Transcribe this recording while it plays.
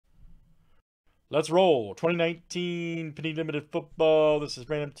Let's roll. 2019 Panini Limited Football. This is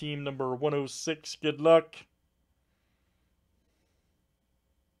random team number 106. Good luck.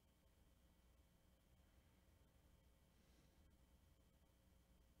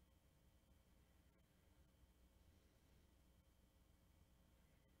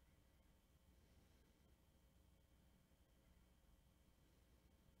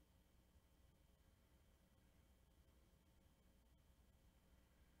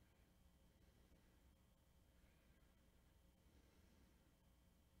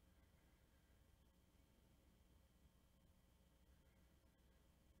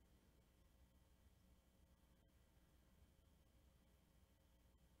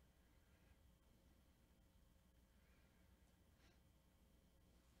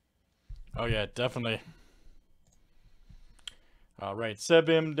 Oh, yeah, definitely. All right, Seb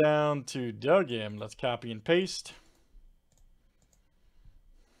M down to Doug M. Let's copy and paste.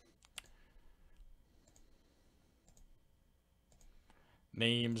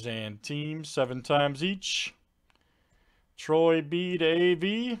 Names and teams 7 times each. Troy B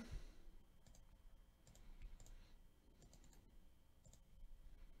to AV.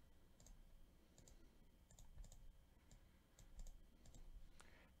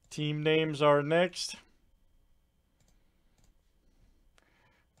 Team names are next.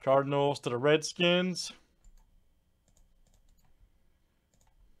 Cardinals to the Redskins.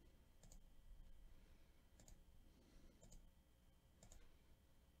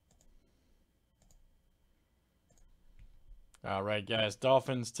 All right, guys.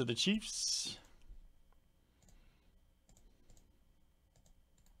 Dolphins to the Chiefs.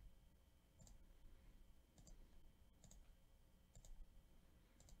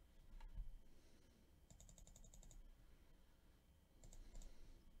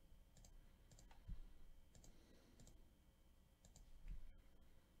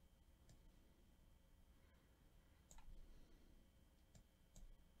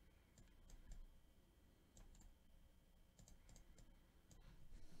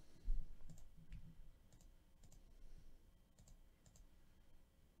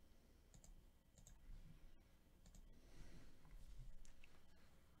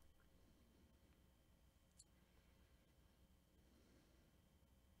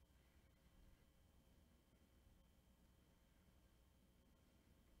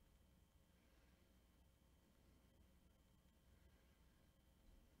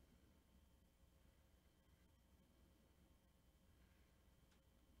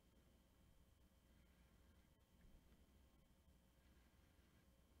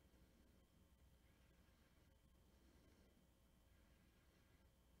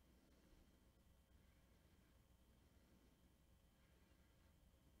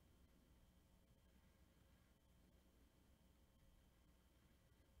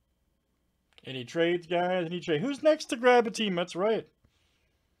 Any trades, guys? Any trade? Who's next to grab a team? That's right.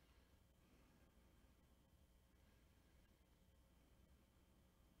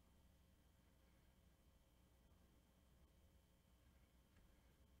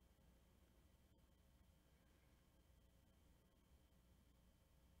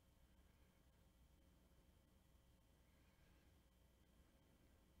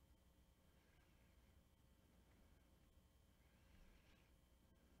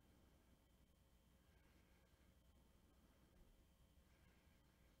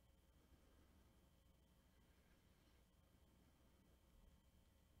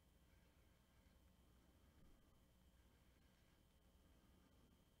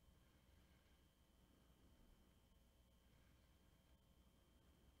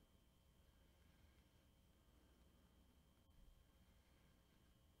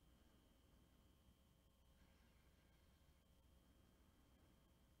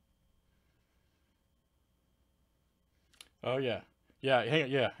 Oh yeah, yeah. Hey,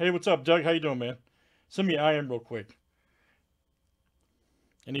 yeah. Hey, what's up, Doug? How you doing, man? Send me iron real quick.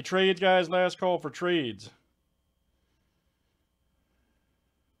 Any trades, guys? Last call for trades.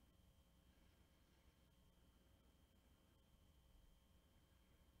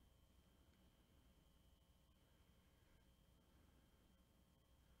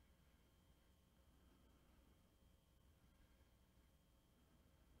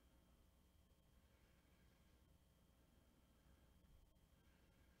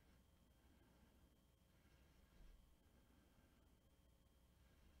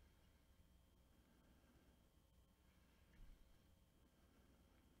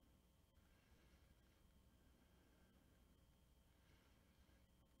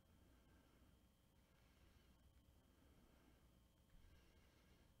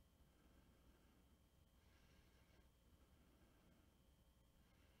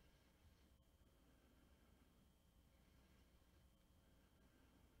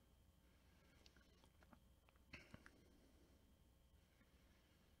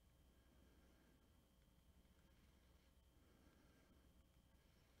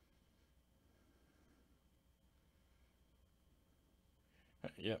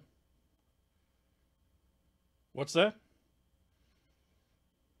 Yep. What's that?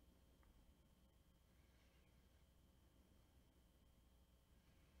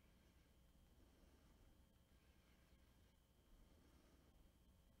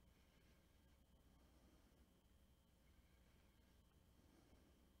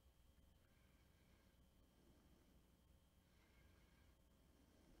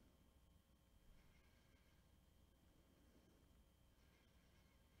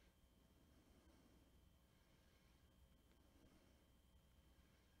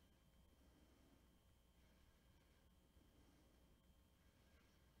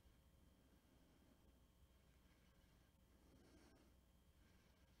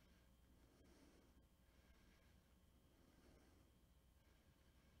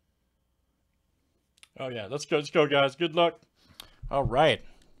 Oh yeah, let's go, guys. Good luck. All right.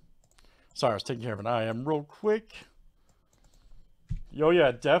 Sorry, I was taking care of an IM real quick. Yo,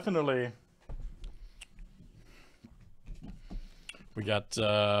 yeah, definitely. We got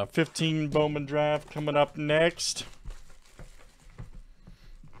 15 Bowman draft coming up next.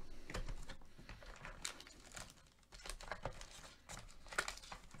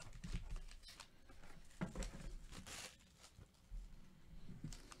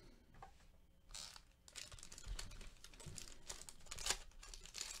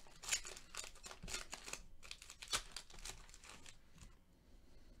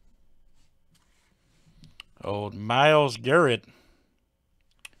 Old Myles Garrett.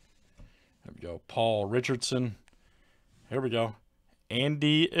 There we go. Paul Richardson. Here we go.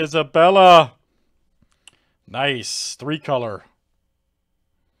 Andy Isabella. Nice. 3-color.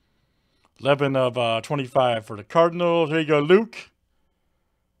 11 of 25 for the Cardinals. Here you go, Luke.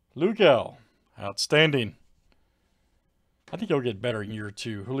 Luke L. Outstanding. I think he'll get better in year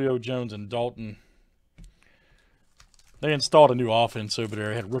 2. Julio Jones and Dalton. They installed a new offense over there.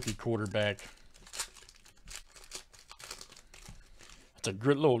 They had rookie quarterback. It's a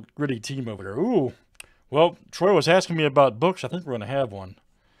little gritty team over there. Ooh. Well, Troy was asking me about books. I think we're going to have one.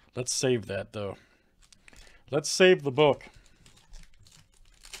 Let's save that, though. Let's save the book.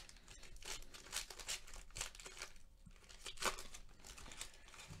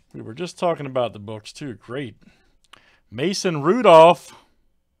 We were just talking about the books, too. Great. Mason Rudolph.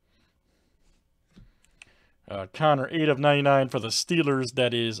 Connor, 8 of 99 for the Steelers.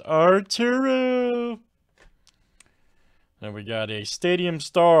 That is Arturo. Then we got a Stadium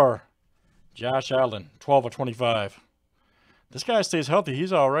Star. Josh Allen, 12 of 25. This guy stays healthy.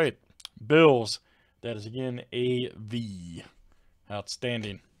 He's all right. Bills. That is, again, AV.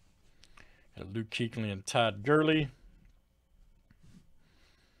 Outstanding. Got Luke Kuechly and Todd Gurley.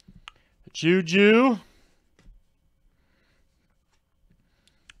 Juju.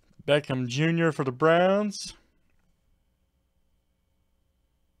 Beckham Jr. for the Browns.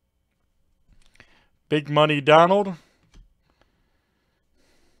 Big Money Donald.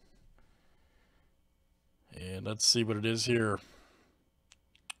 And let's see what it is here.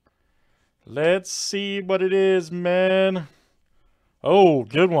 Let's see what it is, man. Oh,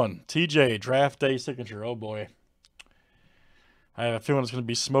 good one. TJ, draft day signature. Oh, boy. I have a feeling it's going to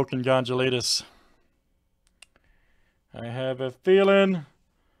be Smoking Gondolatus. I have a feeling.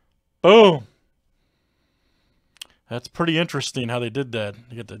 Boom. That's pretty interesting how they did that.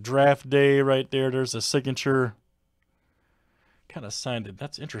 You get the draft day right there. There's a signature. Kind of signed it.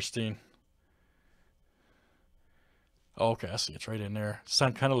 That's interesting. Oh, okay, I see it's right in there.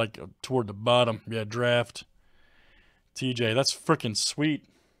 Signed kind of like toward the bottom. Yeah, draft. TJ, that's freaking sweet.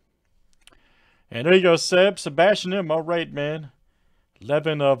 And there you go, Seb. Sebastian M. All right, man.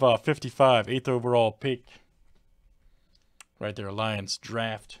 11 of 55. 8th overall pick. Right there, Lions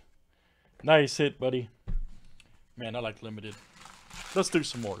draft. Nice hit, buddy. Man, I like limited. Let's do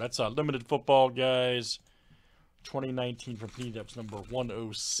some more. That's limited football, guys. 2019 from Panini. That's number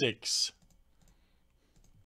 106.